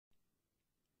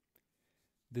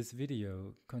This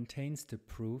video contains the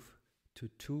proof to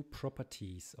two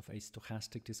properties of a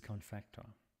stochastic discount factor.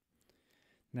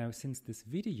 Now, since this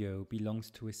video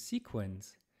belongs to a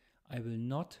sequence, I will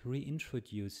not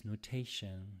reintroduce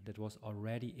notation that was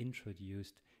already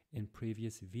introduced in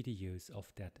previous videos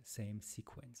of that same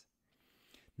sequence.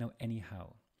 Now,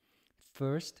 anyhow,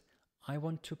 first I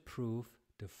want to prove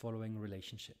the following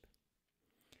relationship.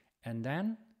 And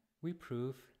then we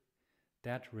prove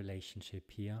that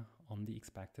relationship here on the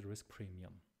expected risk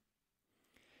premium.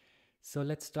 So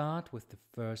let's start with the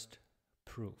first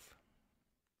proof.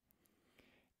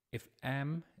 If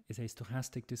M is a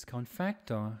stochastic discount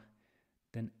factor,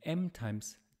 then M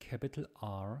times capital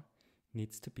R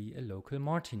needs to be a local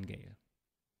martingale.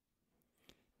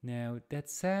 Now that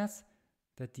says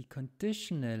that the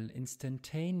conditional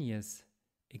instantaneous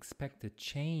expected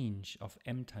change of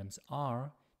M times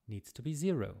R needs to be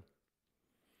 0.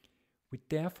 We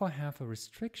therefore have a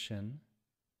restriction,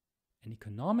 an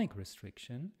economic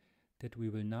restriction, that we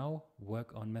will now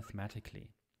work on mathematically.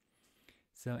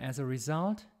 So as a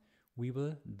result, we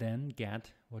will then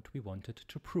get what we wanted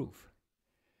to prove.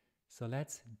 So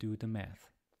let's do the math.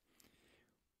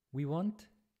 We want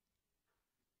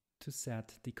to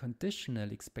set the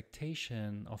conditional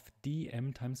expectation of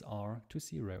dm times r to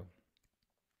 0.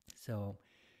 So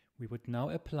we would now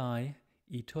apply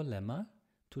Ito's lemma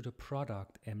to the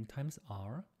product m times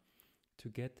r to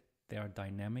get their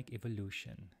dynamic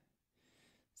evolution.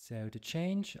 So the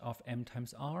change of m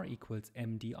times r equals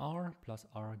m dr plus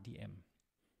r dm.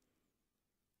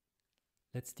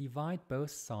 Let's divide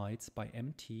both sides by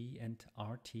mt and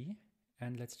rt,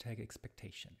 and let's take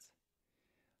expectations.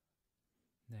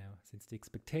 Now, since the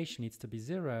expectation needs to be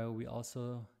 0, we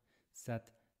also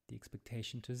set the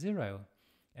expectation to 0,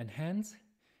 and hence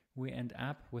we end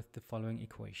up with the following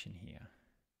equation here.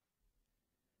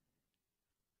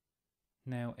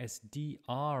 Now, as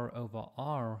dr over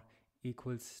r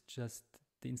equals just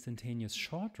the instantaneous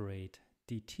short rate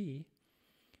dt,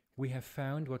 we have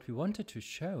found what we wanted to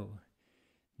show,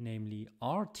 namely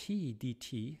rt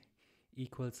dt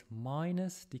equals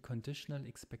minus the conditional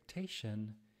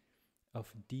expectation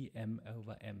of dm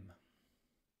over m.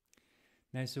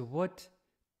 Now, so what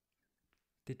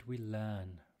did we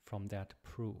learn from that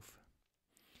proof?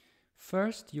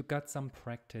 First, you got some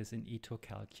practice in Ito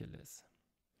calculus.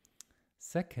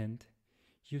 Second,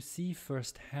 you see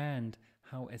firsthand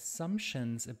how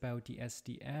assumptions about the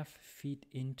SDF feed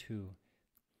into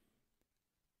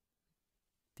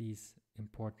these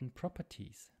important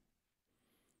properties.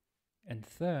 And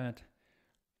third,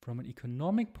 from an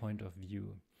economic point of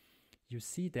view, you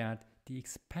see that the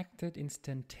expected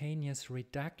instantaneous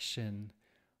reduction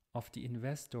of the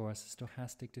investor's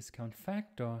stochastic discount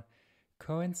factor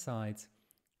coincides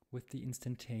with the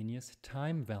instantaneous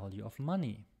time value of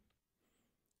money.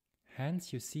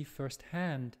 Hence, you see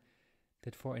firsthand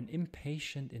that for an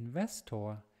impatient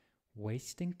investor,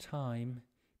 wasting time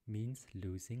means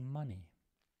losing money.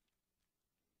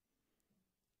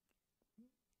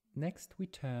 Next, we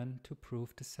turn to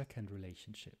prove the second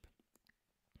relationship.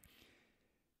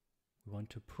 We want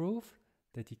to prove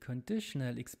that the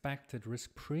conditional expected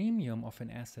risk premium of an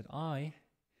asset I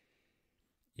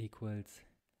equals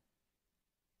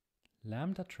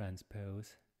lambda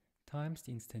transpose times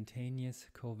the instantaneous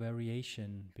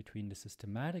covariation between the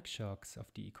systematic shocks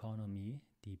of the economy,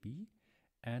 dB,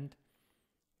 and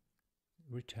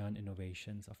return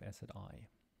innovations of asset I.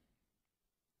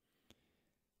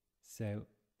 So,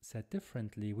 said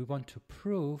differently, we want to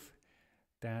prove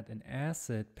that an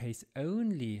asset pays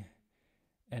only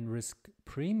an risk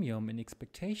premium in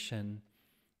expectation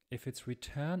if its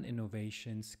return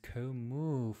innovations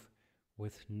co-move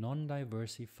with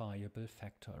non-diversifiable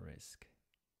factor risk.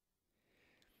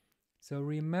 So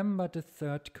remember the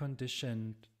third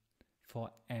condition for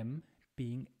M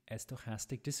being a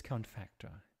stochastic discount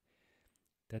factor.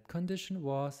 That condition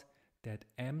was that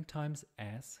M times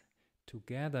S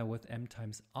together with M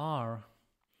times R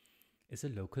is a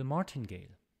local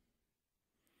martingale.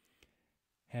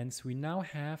 Hence, we now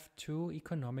have two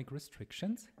economic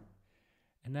restrictions,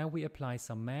 and now we apply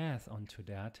some math onto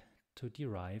that to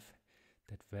derive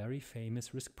that very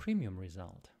famous risk premium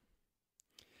result.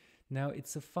 Now, it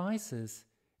suffices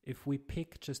if we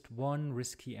pick just one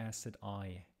risky asset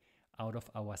I out of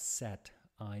our set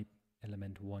I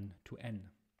element 1 to n.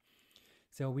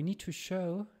 So we need to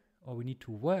show, or we need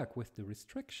to work with the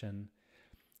restriction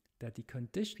that the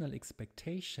conditional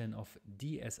expectation of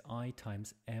dsi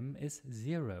times m is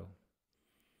 0.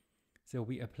 So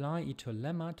we apply Ito's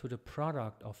lemma to the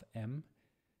product of m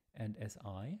and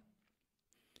si,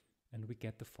 and we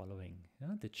get the following.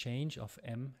 The change of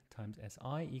m times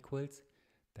si equals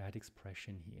that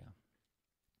expression here.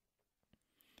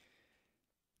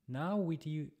 Now we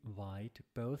divide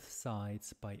both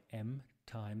sides by m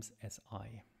times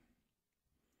Si.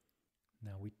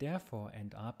 Now we therefore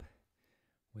end up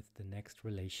with the next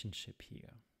relationship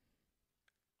here.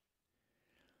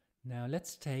 Now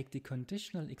let's take the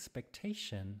conditional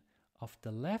expectation of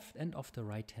the left and of the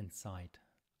right-hand side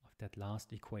of that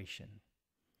last equation.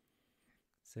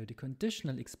 So the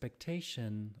conditional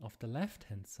expectation of the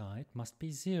left-hand side must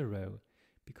be 0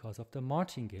 because of the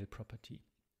martingale property.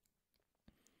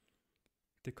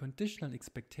 The conditional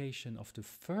expectation of the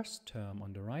first term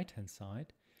on the right-hand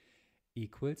side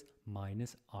equals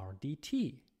minus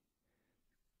RDT.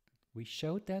 We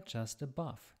showed that just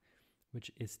above,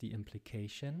 which is the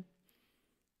implication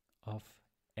of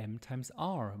m times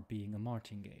r being a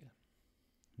martingale.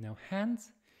 Now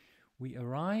hence we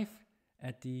arrive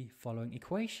at the following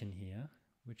equation here,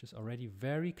 which is already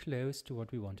very close to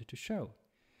what we wanted to show.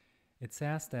 It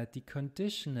says that the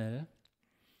conditional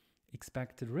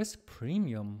expected risk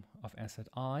premium of asset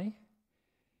I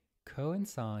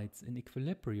coincides in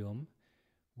equilibrium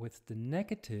with the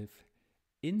negative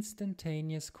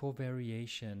instantaneous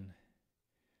covariation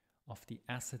of the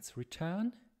asset's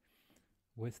return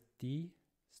with the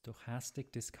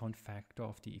stochastic discount factor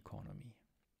of the economy.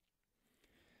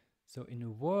 So in a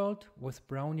world with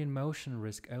Brownian motion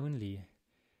risk only,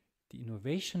 the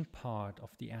innovation part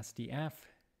of the SDF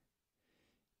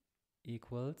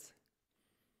equals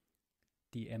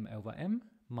the m over m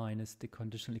minus the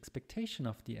conditional expectation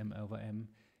of the m over m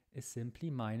is simply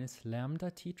minus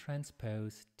lambda t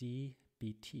transpose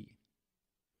dBt.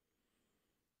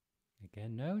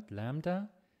 Again, note lambda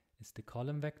is the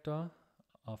column vector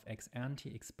of ex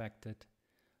ante expected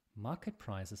market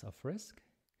prices of risk,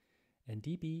 and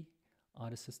dB are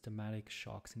the systematic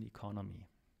shocks in the economy.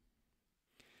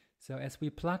 So as we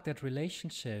plug that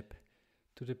relationship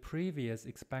to the previous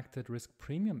expected risk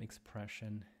premium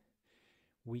expression,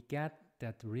 we get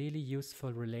that really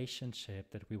useful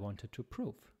relationship that we wanted to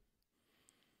prove.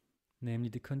 Namely,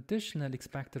 the conditional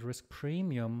expected risk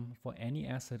premium for any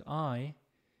asset I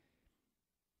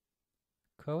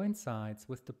coincides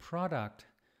with the product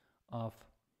of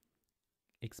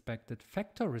expected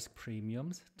factor risk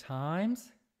premiums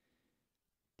times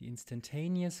the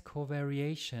instantaneous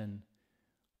covariation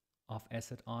of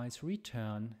asset I's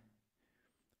return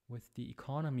with the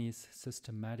economy's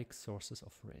systematic sources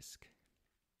of risk.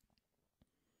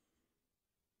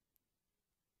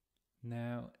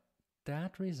 Now,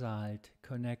 that result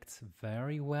connects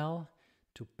very well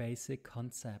to basic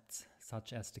concepts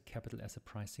such as the capital asset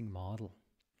pricing model,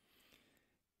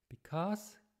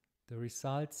 because the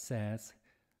result says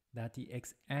that the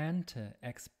ex ante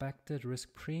expected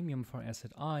risk premium for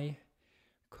asset I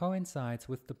coincides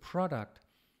with the product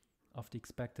of the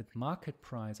expected market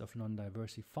price of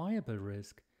non-diversifiable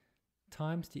risk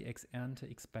times the ex ante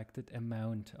expected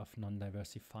amount of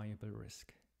non-diversifiable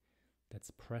risk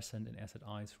that's present in asset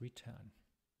I's return.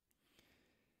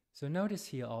 So notice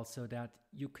here also that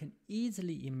you can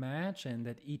easily imagine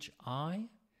that each I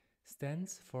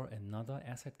stands for another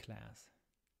asset class.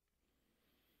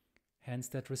 Hence,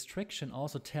 that restriction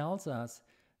also tells us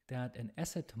that an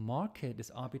asset market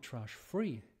is arbitrage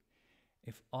free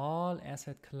if all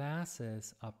asset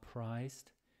classes are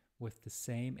priced with the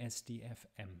same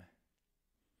SDFM.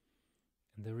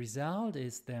 And the result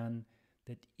is then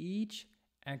that each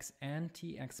ex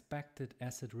ante expected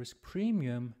asset risk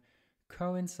premium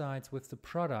coincides with the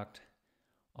product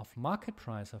of market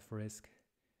price of risk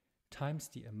times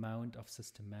the amount of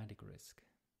systematic risk.